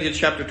 2 Corinthians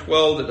chapter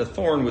 12 that a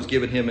thorn was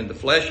given him in the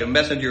flesh, a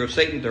messenger of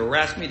Satan to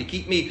harass me, to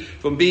keep me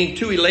from being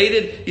too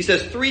elated. He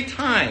says 3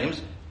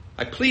 times,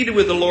 I pleaded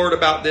with the Lord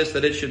about this,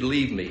 that it should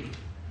leave me.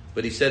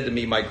 But he said to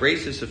me, my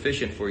grace is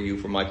sufficient for you,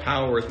 for my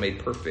power is made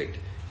perfect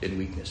in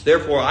weakness.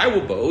 Therefore I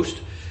will boast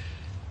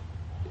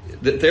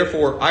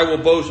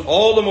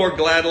all the more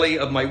gladly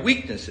of my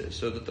weaknesses,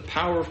 so that the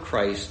power of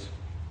Christ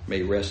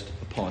may rest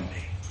upon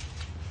me.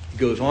 He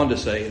goes on to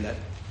say in that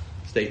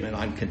statement,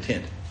 I'm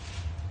content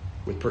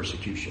with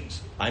persecutions.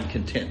 I'm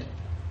content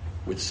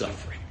with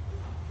suffering.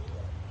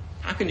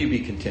 How can you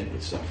be content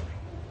with suffering?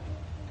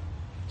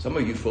 Some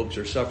of you folks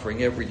are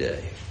suffering every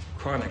day,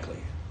 chronically,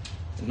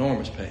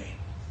 enormous pain.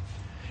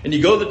 And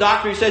you go to the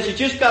doctor, he says, you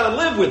just got to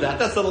live with that.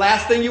 That's the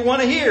last thing you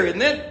want to hear,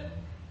 isn't it?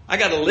 I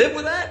got to live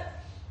with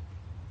that?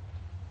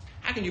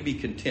 How can you be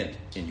content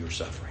in your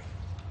suffering?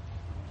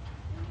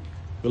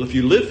 Well, if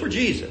you live for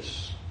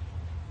Jesus,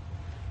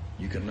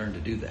 you can learn to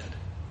do that.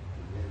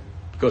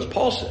 Because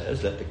Paul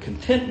says that the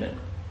contentment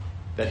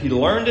that he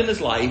learned in his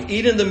life,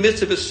 even in the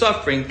midst of his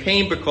suffering,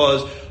 came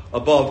because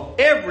above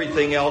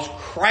everything else,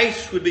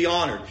 Christ would be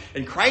honored.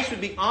 And Christ would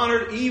be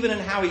honored even in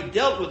how he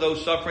dealt with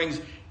those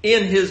sufferings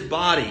in his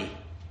body.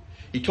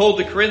 He told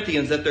the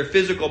Corinthians that their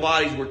physical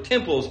bodies were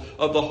temples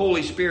of the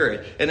Holy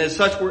Spirit, and as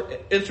such were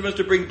instruments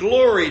to bring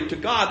glory to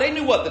God. They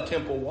knew what the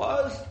temple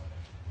was.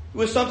 It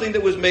was something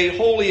that was made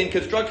holy and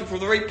constructed for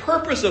the very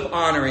purpose of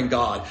honoring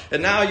God.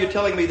 And now you're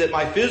telling me that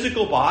my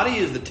physical body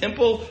is the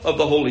temple of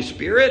the Holy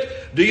Spirit?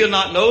 Do you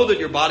not know that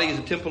your body is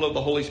a temple of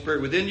the Holy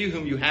Spirit within you,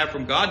 whom you have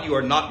from God? You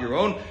are not your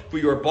own, for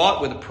you are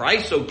bought with a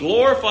price. So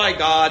glorify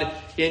God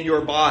in your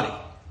body.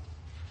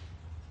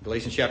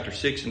 Galatians chapter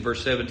 6 and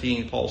verse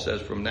 17, Paul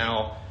says, from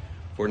now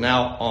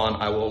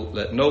on I will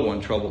let no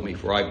one trouble me,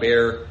 for I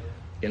bear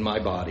in my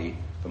body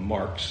the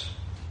marks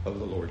of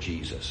the Lord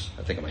Jesus.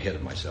 I think I'm ahead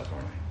of myself,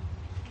 aren't I?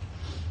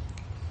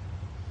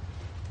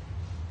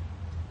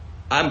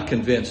 I'm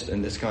convinced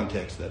in this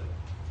context that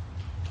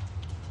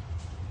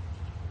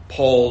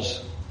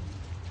Paul's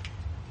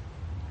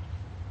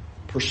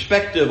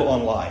perspective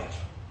on life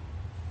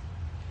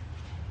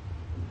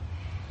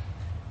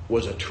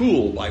was a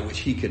tool by which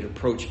he could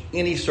approach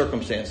any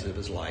circumstances of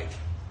his life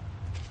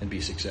and be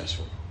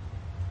successful.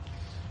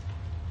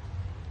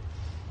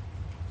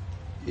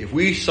 If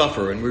we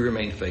suffer and we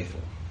remain faithful,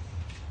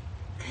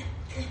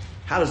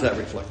 how does that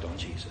reflect on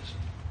Jesus?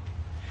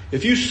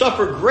 If you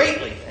suffer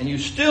greatly and you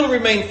still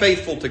remain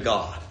faithful to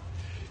God,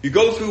 you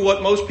go through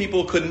what most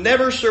people could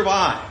never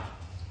survive,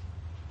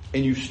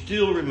 and you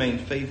still remain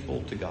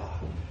faithful to God.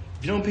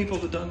 Have you known people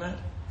that have done that?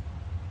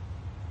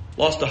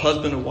 Lost a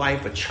husband, a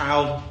wife, a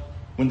child,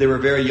 when they were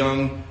very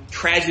young,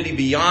 tragedy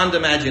beyond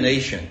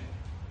imagination.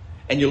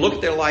 And you look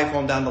at their life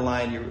on down the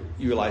line, you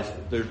realize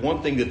there's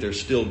one thing that they're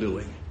still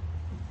doing.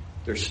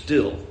 They're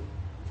still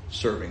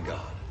serving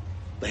God.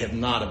 They have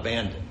not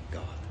abandoned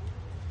God.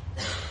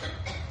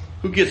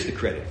 Who gets the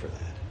credit for that?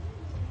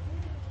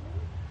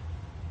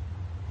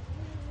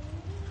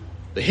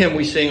 The hymn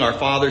we sing, our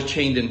fathers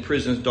chained in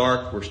prisons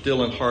dark were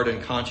still in heart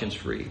and conscience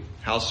free.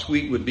 How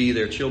sweet would be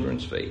their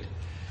children's fate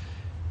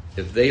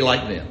if they,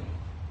 like them,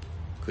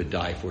 could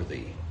die for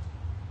thee.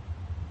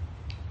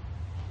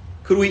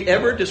 Could we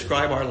ever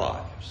describe our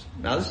lives?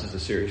 Now, this is a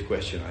serious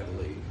question, I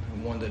believe,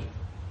 and one that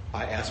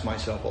I ask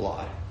myself a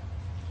lot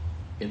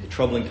in the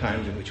troubling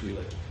times in which we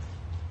live.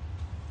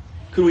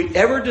 Could we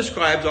ever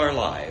describe our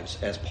lives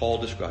as Paul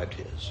described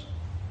his?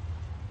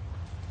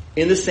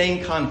 In the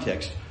same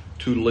context,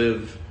 to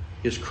live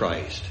is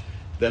Christ,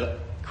 that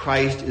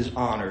Christ is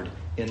honored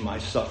in my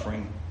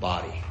suffering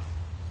body.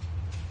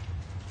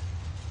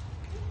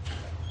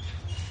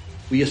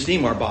 We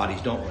esteem our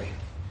bodies, don't we?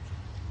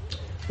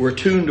 We're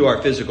attuned to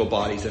our physical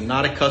bodies and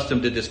not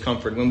accustomed to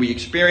discomfort. When we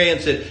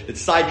experience it, it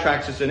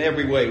sidetracks us in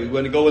every way. We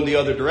want to go in the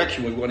other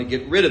direction. We want to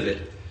get rid of it.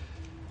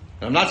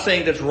 And I'm not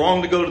saying that it's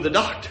wrong to go to the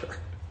doctor.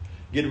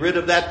 Get rid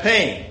of that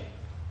pain.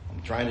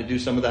 I'm trying to do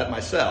some of that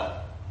myself.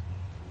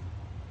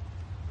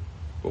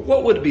 But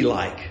what would it be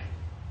like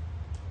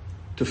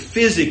to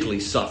physically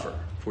suffer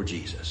for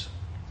Jesus?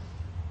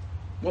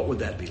 What would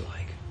that be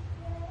like?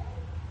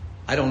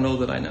 I don't know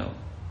that I know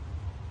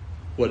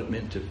what it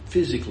meant to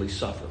physically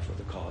suffer for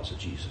the cause of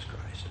Jesus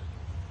Christ.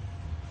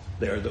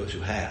 There are those who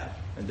have,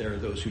 and there are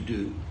those who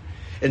do.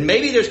 And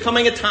maybe there's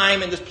coming a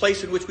time in this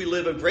place in which we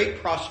live of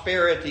great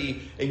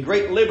prosperity and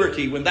great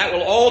liberty when that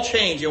will all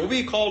change and we'll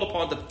be called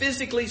upon to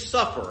physically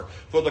suffer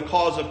for the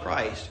cause of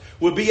Christ.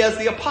 We'll be as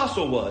the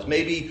apostle was,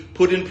 maybe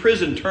put in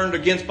prison, turned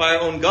against by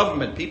our own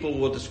government. People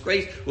will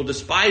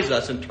despise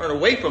us and turn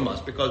away from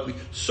us because we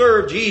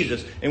serve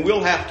Jesus, and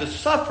we'll have to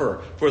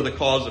suffer for the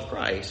cause of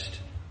Christ.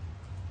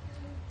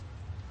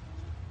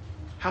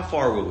 How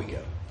far will we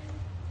go?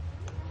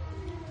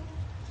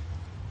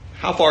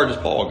 How far does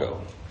Paul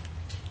go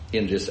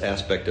in this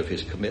aspect of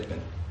his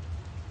commitment?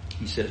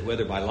 He says,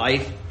 whether by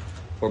life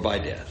or by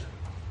death.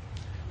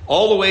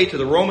 All the way to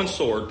the Roman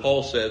sword,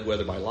 Paul said,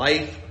 whether by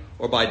life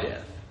or by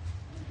death.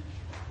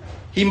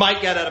 He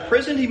might get out of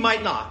prison, he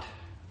might not.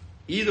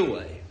 Either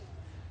way,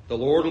 the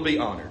Lord will be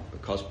honored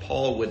because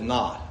Paul would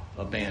not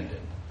abandon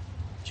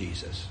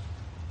Jesus.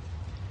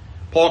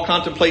 Paul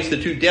contemplates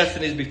the two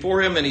destinies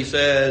before him and he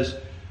says,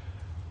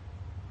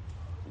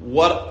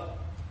 what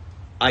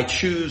I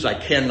choose, I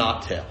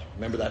cannot tell.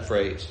 Remember that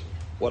phrase?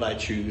 What I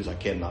choose, I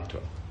cannot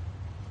tell.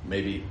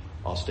 Maybe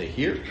I'll stay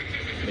here.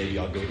 Maybe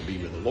I'll go to be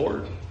with the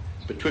Lord.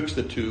 Betwixt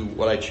the two,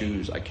 what I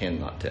choose, I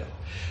cannot tell.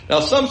 Now,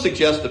 some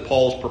suggest that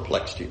Paul's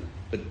perplexed here,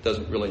 but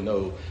doesn't really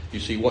know,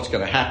 you see, what's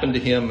going to happen to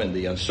him and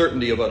the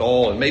uncertainty of it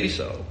all, and maybe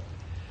so.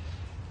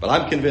 But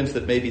I'm convinced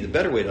that maybe the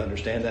better way to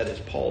understand that is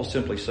Paul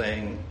simply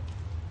saying,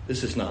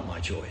 this is not my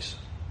choice.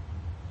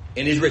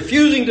 And he's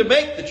refusing to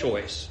make the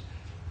choice.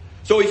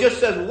 So he just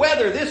says,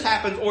 whether this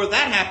happens or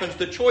that happens,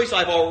 the choice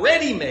I've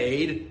already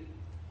made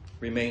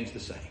remains the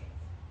same.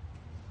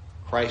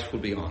 Christ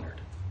will be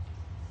honored.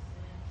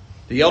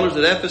 The elders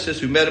at Ephesus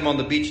who met him on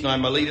the beach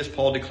in Miletus,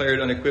 Paul declared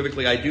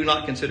unequivocally, I do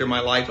not consider my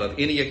life of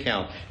any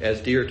account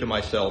as dear to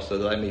myself, so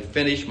that I may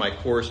finish my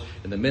course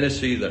in the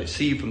ministry that I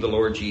receive from the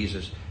Lord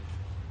Jesus,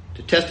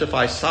 to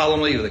testify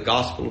solemnly of the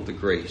gospel of the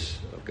grace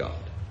of God.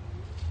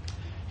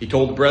 He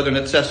told the brethren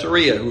at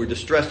Caesarea who were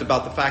distressed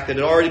about the fact that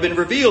it had already been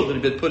revealed that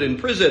he had been put in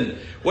prison.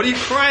 What are you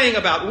crying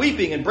about,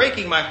 weeping and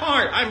breaking my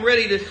heart? I'm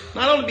ready to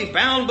not only be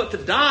bound, but to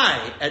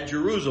die at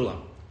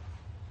Jerusalem.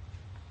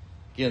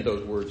 Again,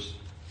 those words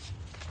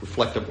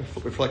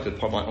reflected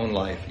upon my own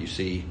life, you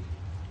see,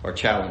 are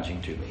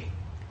challenging to me.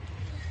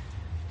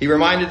 He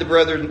reminded the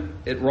brethren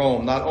at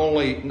Rome, not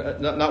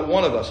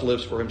one of us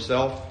lives for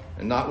himself,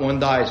 and not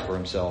one dies for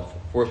himself.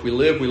 For if we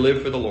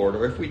live for the Lord,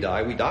 or if we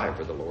die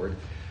for the Lord.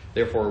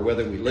 Therefore,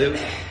 whether we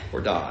live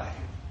or die,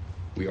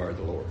 we are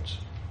the Lord's.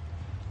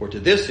 For to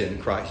this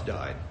end Christ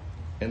died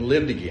and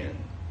lived again,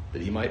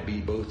 that he might be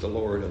both the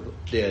Lord of the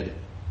dead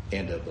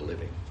and of the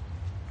living.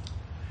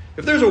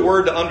 If there's a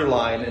word to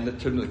underline in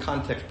the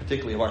context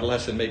particularly of our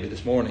lesson maybe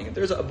this morning, if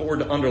there's a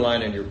word to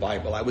underline in your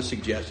Bible, I would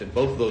suggest in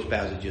both of those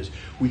passages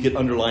we could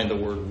underline the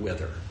word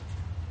weather.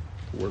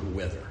 The word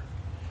weather.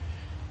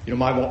 You know,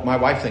 my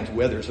wife thinks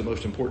weather is the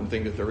most important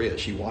thing that there is.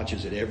 She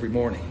watches it every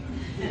morning,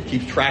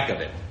 keeps track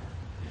of it.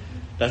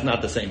 That's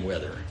not the same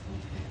weather.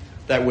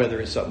 That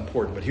weather is something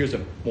important, but here's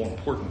a more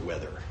important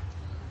weather.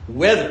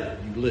 Whether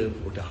you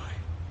live or die.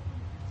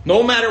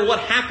 No matter what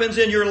happens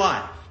in your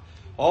life,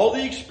 all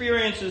the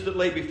experiences that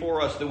lay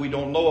before us that we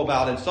don't know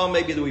about, and some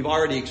maybe that we've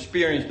already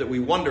experienced that we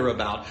wonder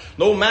about,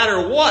 no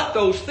matter what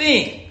those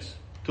things,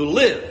 to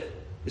live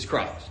is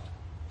Christ.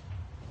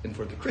 And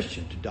for the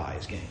Christian to die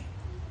is gain.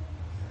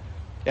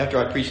 After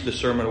I preached this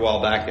sermon a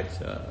while back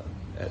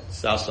at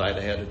Southside,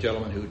 I had a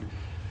gentleman who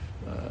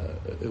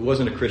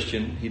wasn't a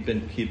Christian. He'd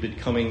been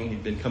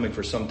coming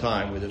for some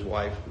time with his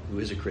wife, who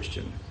is a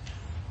Christian.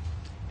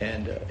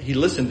 And he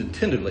listened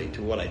attentively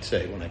to what I'd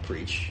say when I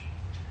preach.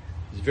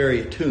 He's very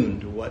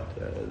attuned to what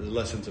the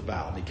lesson's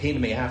about. And he came to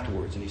me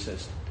afterwards and he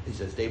says,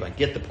 Dave, I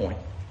get the point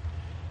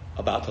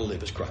about to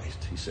live as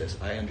Christ. He says,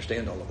 I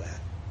understand all of that.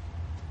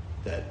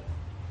 That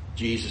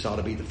Jesus ought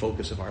to be the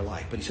focus of our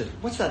life. But he says,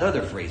 what's that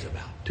other phrase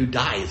about? To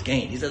die is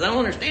gain. He says, I don't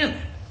understand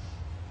that.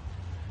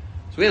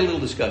 So we had a little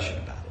discussion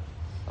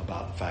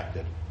about the fact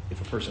that if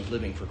a person's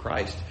living for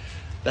Christ,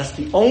 that's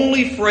the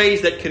only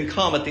phrase that can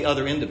come at the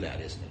other end of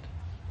that, isn't it?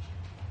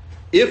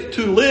 If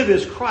to live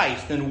is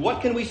Christ, then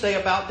what can we say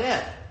about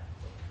death?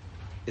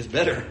 It's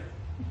better.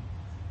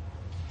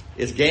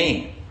 It's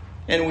gain.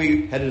 And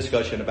we had a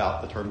discussion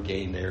about the term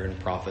gain there and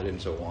profit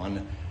and so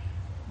on.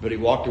 But he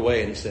walked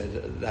away and he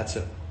said, that's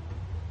a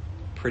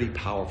pretty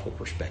powerful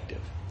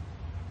perspective.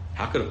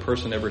 How could a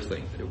person ever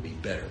think that it would be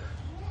better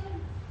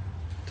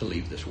to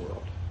leave this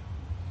world?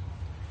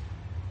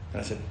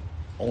 And I said,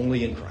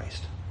 only in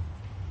Christ.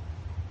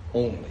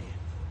 Only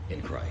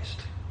in Christ.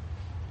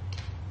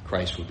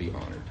 Christ would be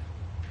honored.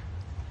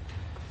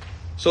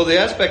 So the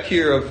aspect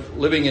here of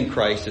living in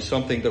Christ is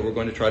something that we're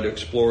going to try to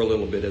explore a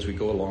little bit as we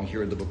go along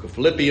here in the book of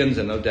Philippians,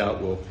 and no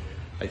doubt will,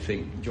 I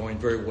think, join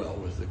very well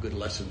with the good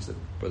lessons that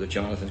Brother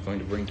Jonathan is going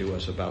to bring to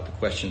us about the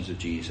questions of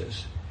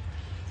Jesus.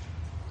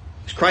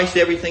 Is Christ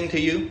everything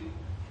to you?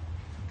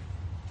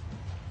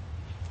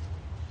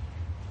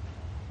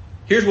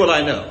 Here's what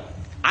I know.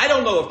 I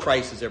don't know if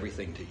Christ is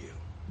everything to you.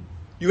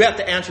 You have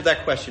to answer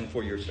that question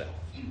for yourself.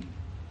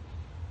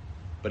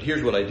 But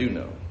here's what I do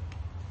know.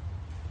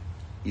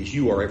 Is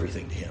you are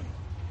everything to him.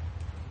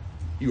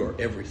 You are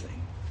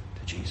everything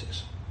to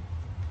Jesus.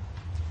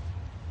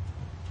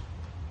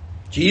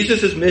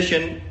 Jesus'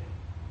 mission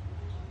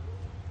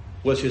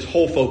was his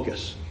whole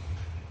focus.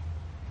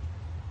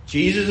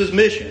 Jesus'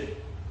 mission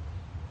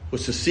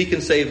was to seek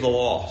and save the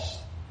lost.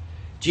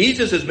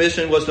 Jesus'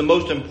 mission was the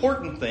most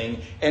important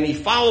thing, and he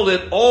followed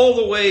it all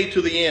the way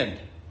to the end.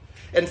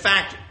 In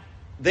fact,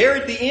 there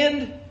at the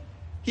end,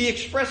 he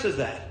expresses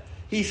that.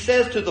 He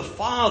says to the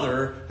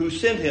Father who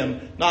sent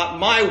him, not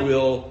my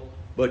will,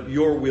 but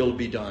your will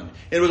be done.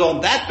 And it was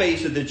on that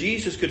basis that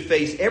Jesus could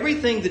face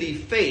everything that he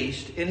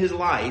faced in his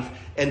life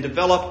and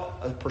develop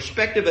a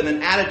perspective and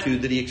an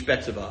attitude that he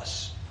expects of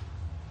us.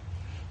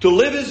 To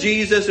live as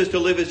Jesus is to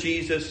live as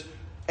Jesus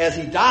as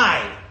he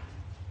died.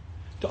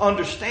 To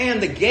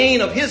understand the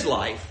gain of his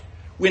life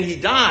when he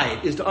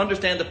died is to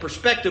understand the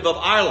perspective of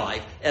our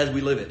life as we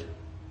live it.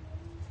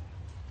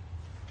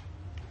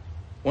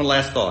 One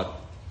last thought.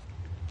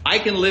 I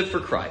can live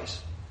for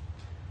Christ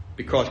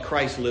because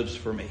Christ lives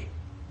for me.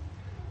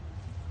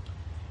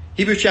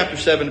 Hebrews chapter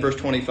 7, verse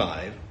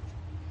 25.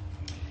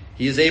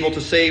 He is able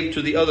to save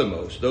to the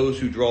uttermost those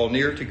who draw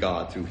near to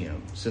God through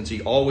him, since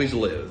he always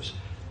lives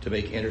to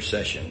make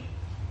intercession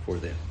for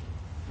them.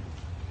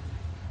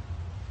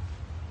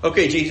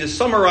 Okay, Jesus,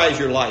 summarize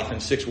your life in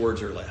 6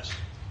 words or less.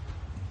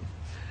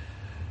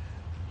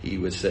 He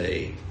would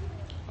say,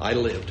 I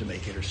live to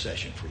make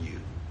intercession for you.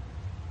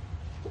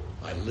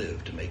 I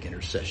live to make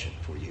intercession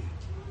for you.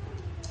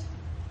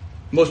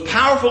 The most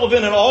powerful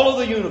event in all of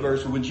the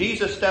universe, when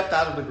Jesus stepped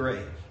out of the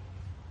grave,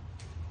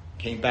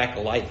 came back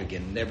to life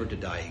again, never to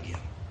die again.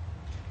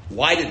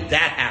 Why did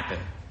that happen?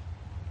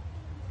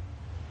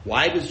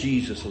 Why does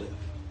Jesus live?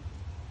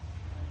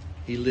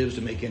 He lives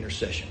to make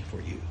intercession for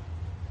you.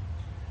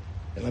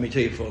 And let me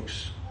tell you,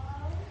 folks,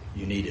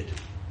 you need it.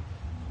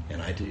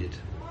 And I did.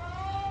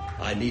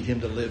 I need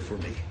him to live for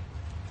me,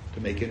 to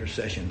make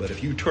intercession. But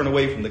if you turn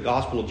away from the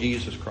gospel of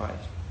Jesus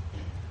Christ,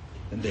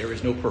 then there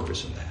is no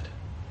purpose in that.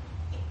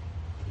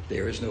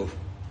 There is no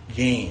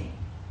gain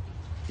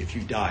if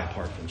you die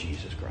apart from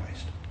Jesus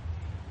Christ.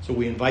 So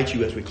we invite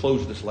you as we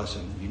close this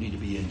lesson, you need to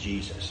be in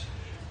Jesus.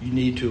 You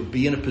need to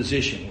be in a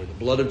position where the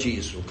blood of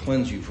Jesus will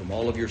cleanse you from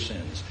all of your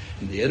sins.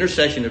 And the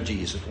intercession of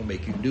Jesus will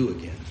make you new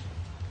again.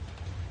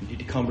 You need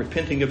to come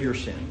repenting of your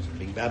sins and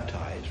being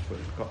baptized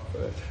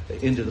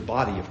into the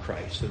body of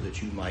Christ so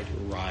that you might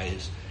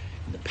rise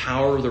in the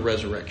power of the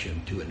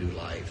resurrection to a new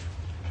life.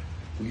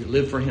 Will you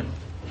live for him?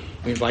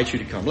 We invite you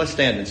to come. Let's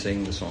stand and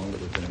sing the song that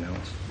has been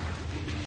announced.